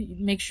door,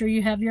 make sure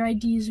you have your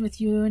IDs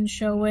with you and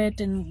show it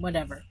and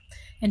whatever.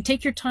 And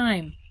take your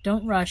time.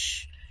 Don't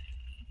rush.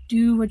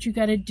 Do what you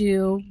got to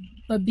do,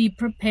 but be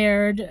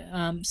prepared.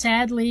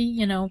 Sadly,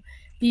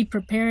 be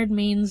prepared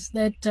means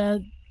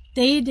that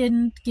they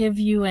didn't give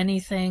you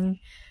anything,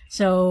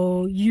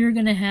 so you're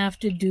going to have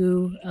to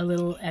do a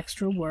little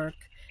extra work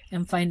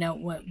and find out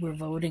what we're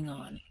voting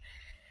on.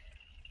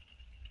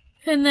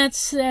 And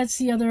that's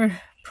the other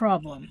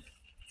problem.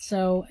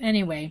 So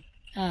anyway,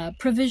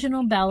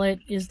 provisional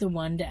ballot is the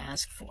one to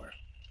ask for,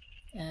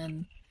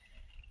 and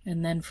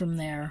then from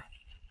there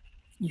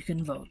you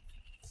can vote.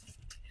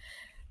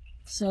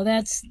 So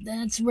that's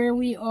where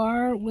we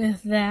are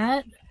with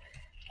that.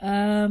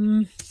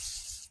 What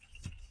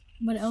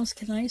else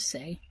can I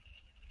say?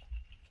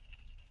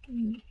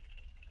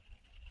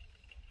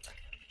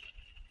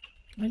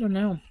 I don't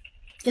know.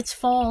 It's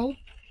fall,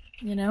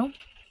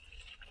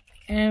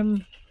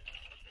 and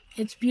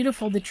it's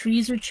beautiful. The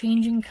trees are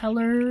changing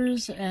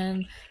colors,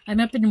 and I'm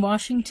up in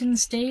Washington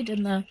State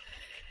in the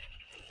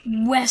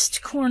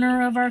west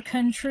corner of our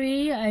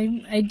country.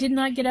 I did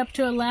not get up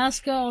to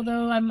Alaska,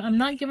 although I'm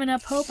not giving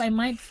up hope. I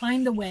might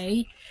find a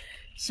way.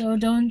 So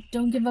don't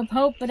give up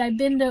hope. But I've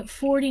been to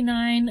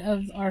 49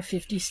 of our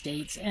 50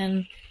 states,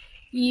 and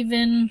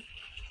even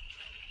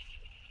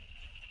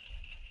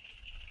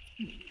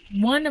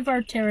one of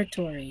our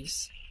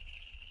territories.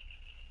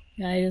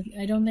 I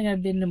don't think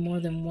I've been to more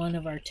than one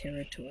of our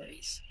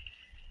territories.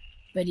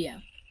 But yeah.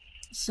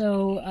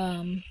 So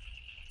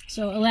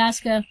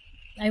Alaska,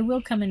 I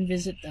will come and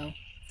visit though.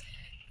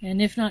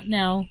 And if not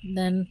now,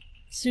 then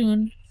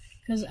soon,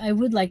 because I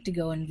would like to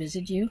go and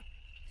visit you.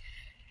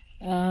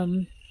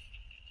 And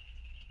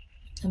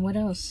what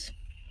else?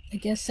 I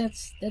guess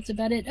that's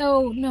about it.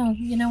 Oh, no,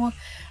 you know what?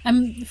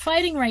 I'm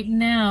fighting right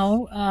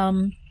now.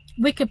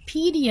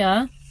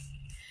 Wikipedia,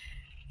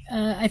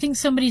 I think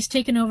somebody's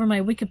taken over my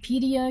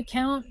Wikipedia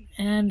account,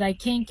 and I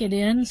can't get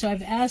in, so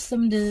I've asked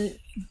them to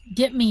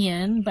get me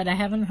in, but I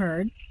haven't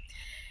heard.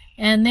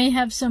 And they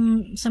have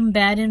some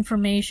bad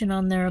information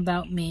on there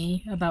about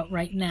me, about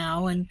right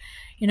now. And,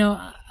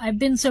 I've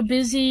been so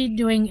busy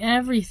doing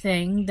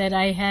everything that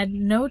I had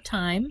no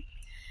time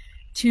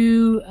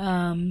to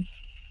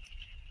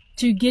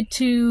get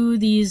to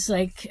these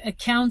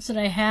accounts that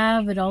I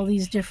have at all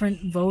these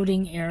different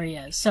voting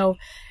areas. So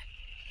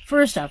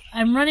first off,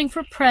 I'm running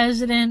for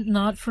president,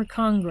 not for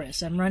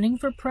Congress. I'm running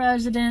for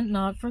president,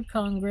 not for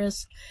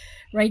Congress.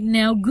 Right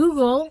now,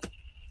 Google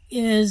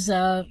is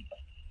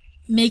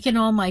making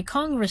all my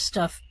Congress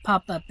stuff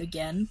pop up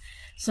again.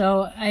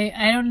 So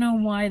I don't know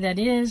why that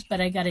is,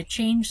 but I got to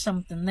change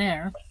something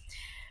there.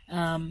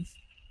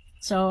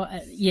 So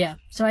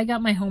I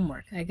got my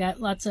homework. I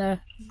got lots of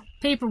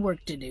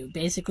paperwork to do,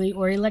 basically,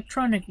 or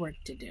electronic work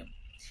to do.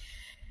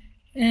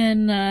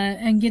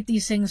 And get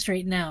these things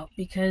straightened out,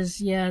 because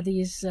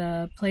these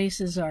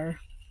places are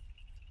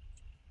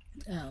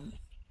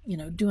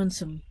doing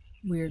some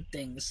weird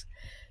things.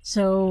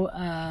 So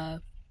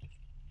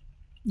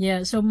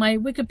so my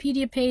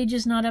Wikipedia page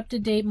is not up to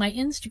date. My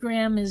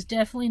Instagram is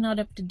definitely not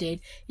up to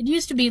date. It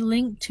used to be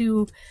linked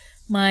to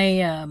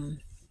my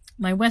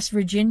my West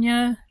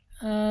Virginia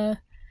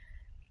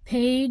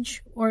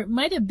page, or it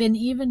might have been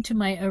even to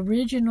my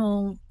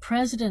original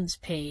president's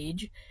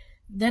page.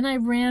 Then I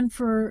ran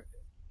for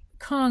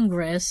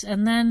Congress,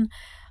 and then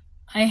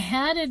I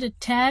had it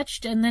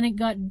attached, and then it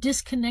got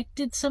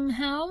disconnected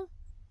somehow.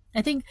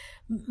 I think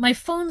my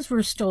phones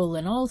were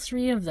stolen, all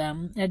three of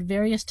them, at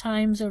various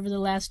times over the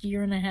last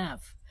year and a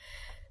half.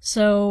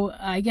 So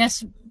I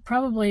guess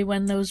probably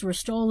when those were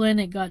stolen,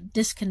 it got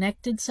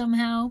disconnected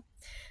somehow.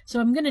 So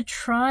I'm going to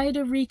try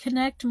to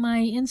reconnect my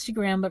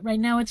Instagram, but right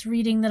now it's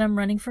reading that I'm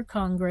running for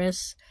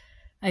Congress.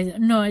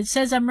 No, it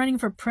says I'm running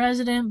for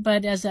president,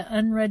 but as an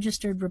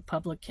unregistered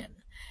Republican.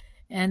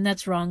 And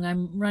that's wrong.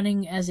 I'm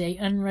running as a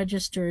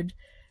unregistered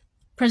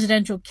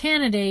presidential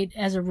candidate,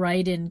 as a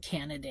write-in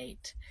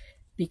candidate,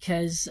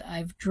 because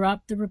I've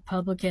dropped the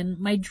Republican.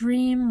 My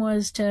dream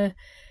was to,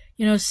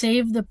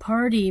 save the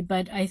party,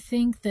 but I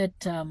think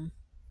that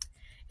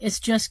it's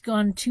just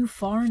gone too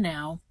far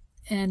now,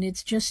 and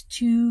it's just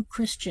too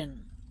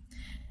Christian.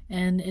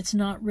 And it's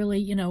not really,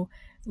 you know,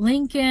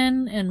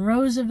 Lincoln and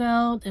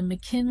Roosevelt and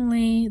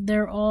McKinley,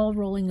 they're all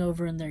rolling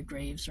over in their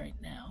graves right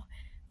now.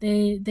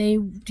 They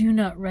do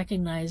not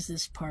recognize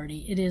this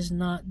party. It is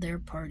not their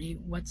party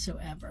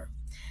whatsoever.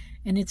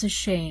 And it's a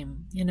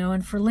shame, you know.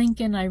 And for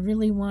Lincoln, I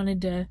really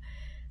wanted to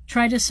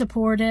try to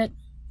support it,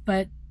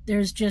 but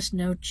there's just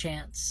no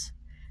chance.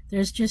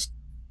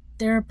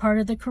 They're a part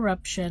of the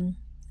corruption,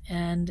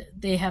 and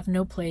they have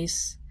no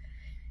place,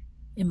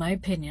 in my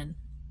opinion,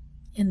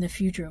 in the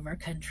future of our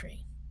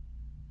country.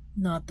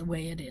 Not the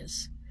way it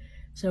is.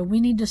 So we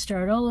need to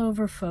start all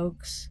over,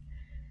 folks.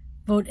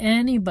 Vote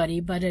anybody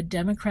but a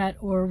Democrat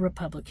or a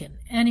Republican.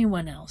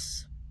 Anyone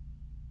else.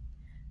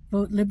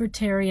 Vote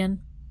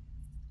Libertarian.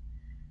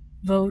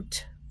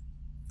 Vote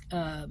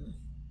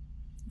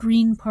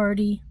Green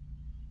Party.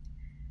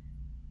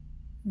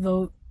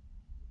 Vote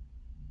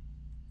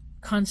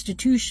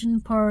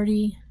Constitution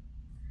Party.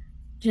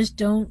 Just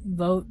don't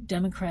vote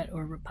Democrat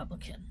or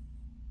Republican.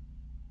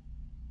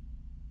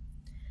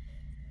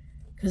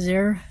 Because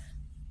they're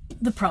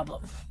the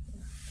problem.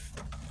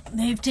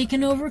 They've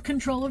taken over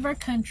control of our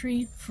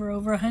country for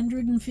over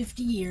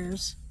 150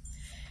 years,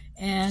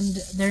 and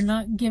they're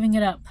not giving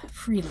it up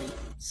freely.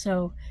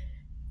 So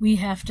we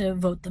have to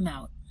vote them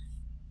out.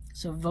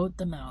 So vote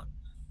them out,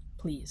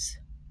 please.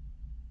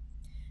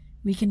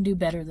 We can do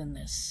better than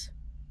this.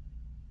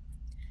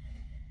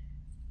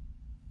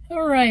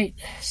 All right.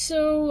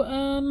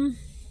 So,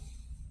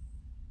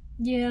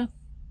 yeah.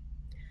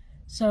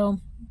 So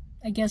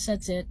I guess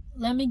that's it.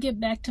 Let me get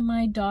back to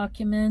my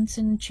documents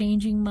and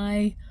changing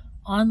my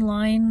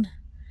online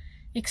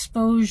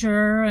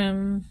exposure.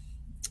 And,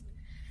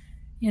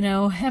 you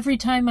know, every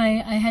time I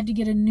had to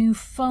get a new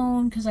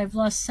phone, because I've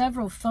lost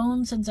several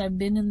phones since I've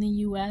been in the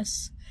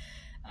U.S.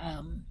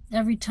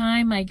 Every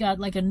time I got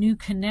like a new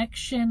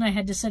connection, I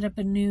had to set up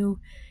a new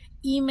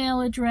email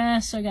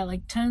address. So I got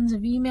like tons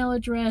of email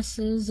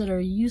addresses that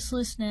are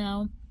useless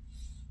now.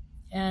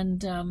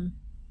 And,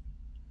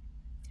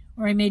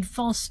 or I made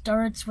false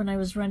starts when I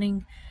was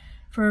running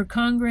for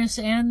Congress,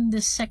 and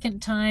this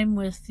second time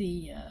with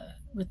the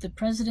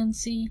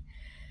presidency.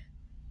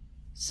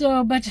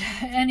 So, but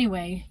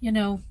anyway, you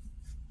know,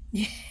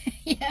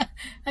 yeah,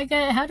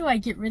 how do I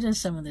get rid of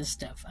some of this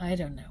stuff? I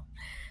don't know.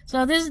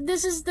 So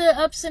this is the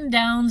ups and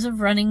downs of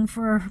running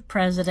for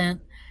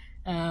president.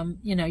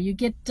 You know, you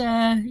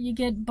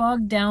get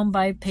bogged down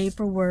by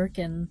paperwork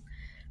and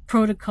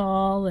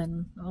protocol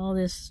and all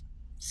this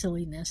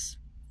silliness.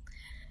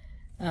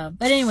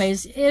 But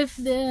anyways,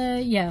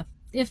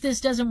 if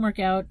this doesn't work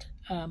out,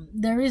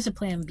 there is a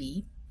plan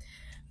B.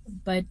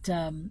 But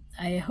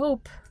I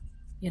hope,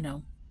 you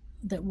know,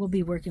 that we'll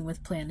be working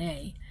with plan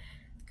A,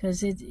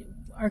 because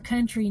our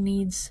country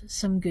needs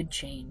some good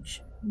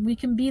change. We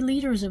can be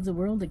leaders of the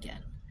world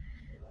again,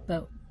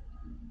 but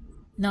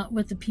not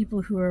with the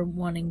people who are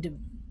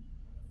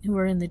who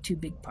are in the two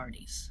big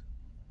parties.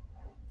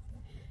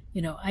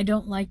 You know, I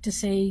don't like to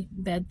say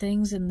bad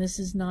things, and this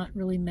is not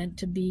really meant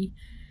to be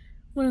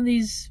one of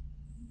these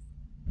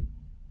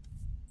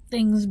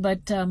things,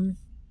 but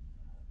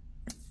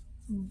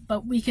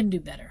we can do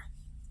better.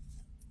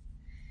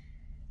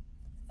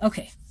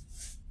 Okay.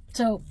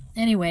 So,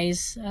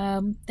 anyways,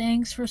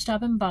 thanks for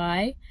stopping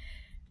by.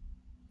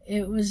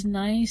 It was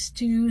nice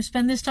to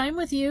spend this time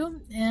with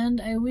you,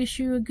 and I wish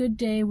you a good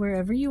day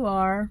wherever you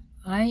are.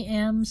 I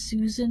am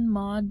Susan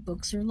Maud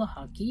Buchser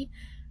Lochocki.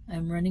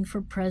 I'm running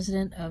for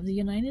President of the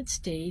United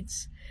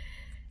States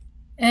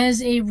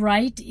as a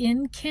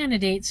write-in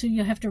candidate, so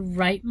you have to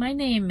write my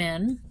name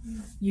in.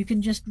 You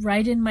can just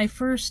write in my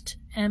first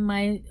and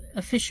my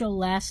official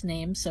last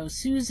name, so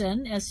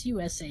Susan,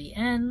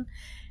 S-U-S-A-N,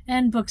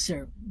 and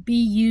Buchser,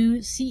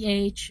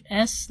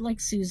 B-U-C-H-S like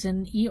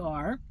Susan,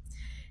 E-R,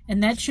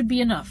 and that should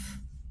be enough.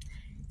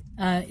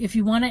 If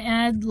you want to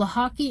add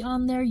Lochocki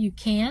on there, you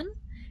can.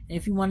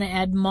 If you want to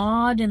add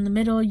Maud in the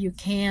middle, you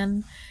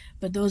can,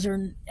 but those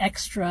are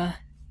extra.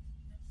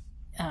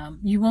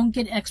 You won't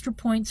get extra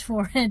points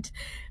for it,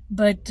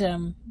 but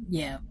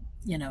yeah,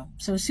 you know.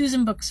 So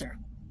Susan Buchser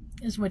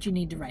is what you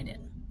need to write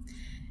in.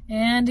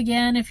 And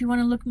again, if you want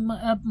to look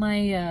up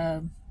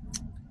my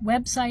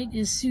website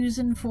is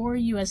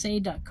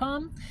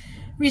susan4usa.com.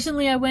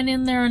 Recently, I went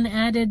in there and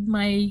added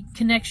my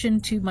connection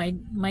to my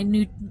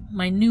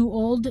new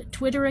old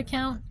Twitter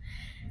account,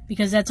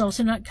 because that's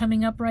also not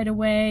coming up right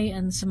away,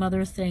 and some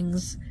other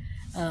things.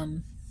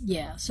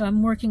 Yeah, so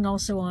I'm working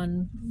also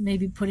on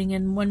maybe putting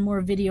in one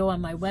more video on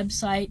my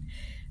website.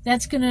 They're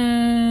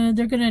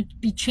gonna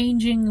be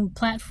changing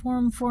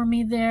platform for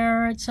me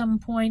there at some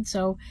point.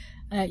 So,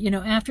 you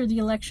know, after the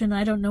election,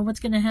 I don't know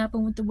what's gonna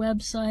happen with the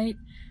website.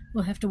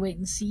 We'll have to wait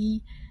and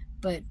see.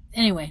 But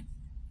anyway,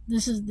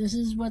 this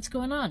is what's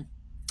going on.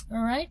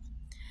 All right.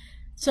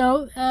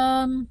 So,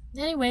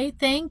 anyway,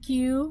 thank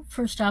you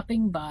for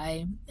stopping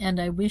by, and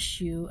I wish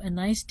you a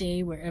nice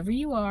day wherever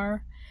you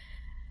are.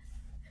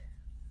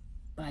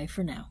 Bye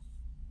for now.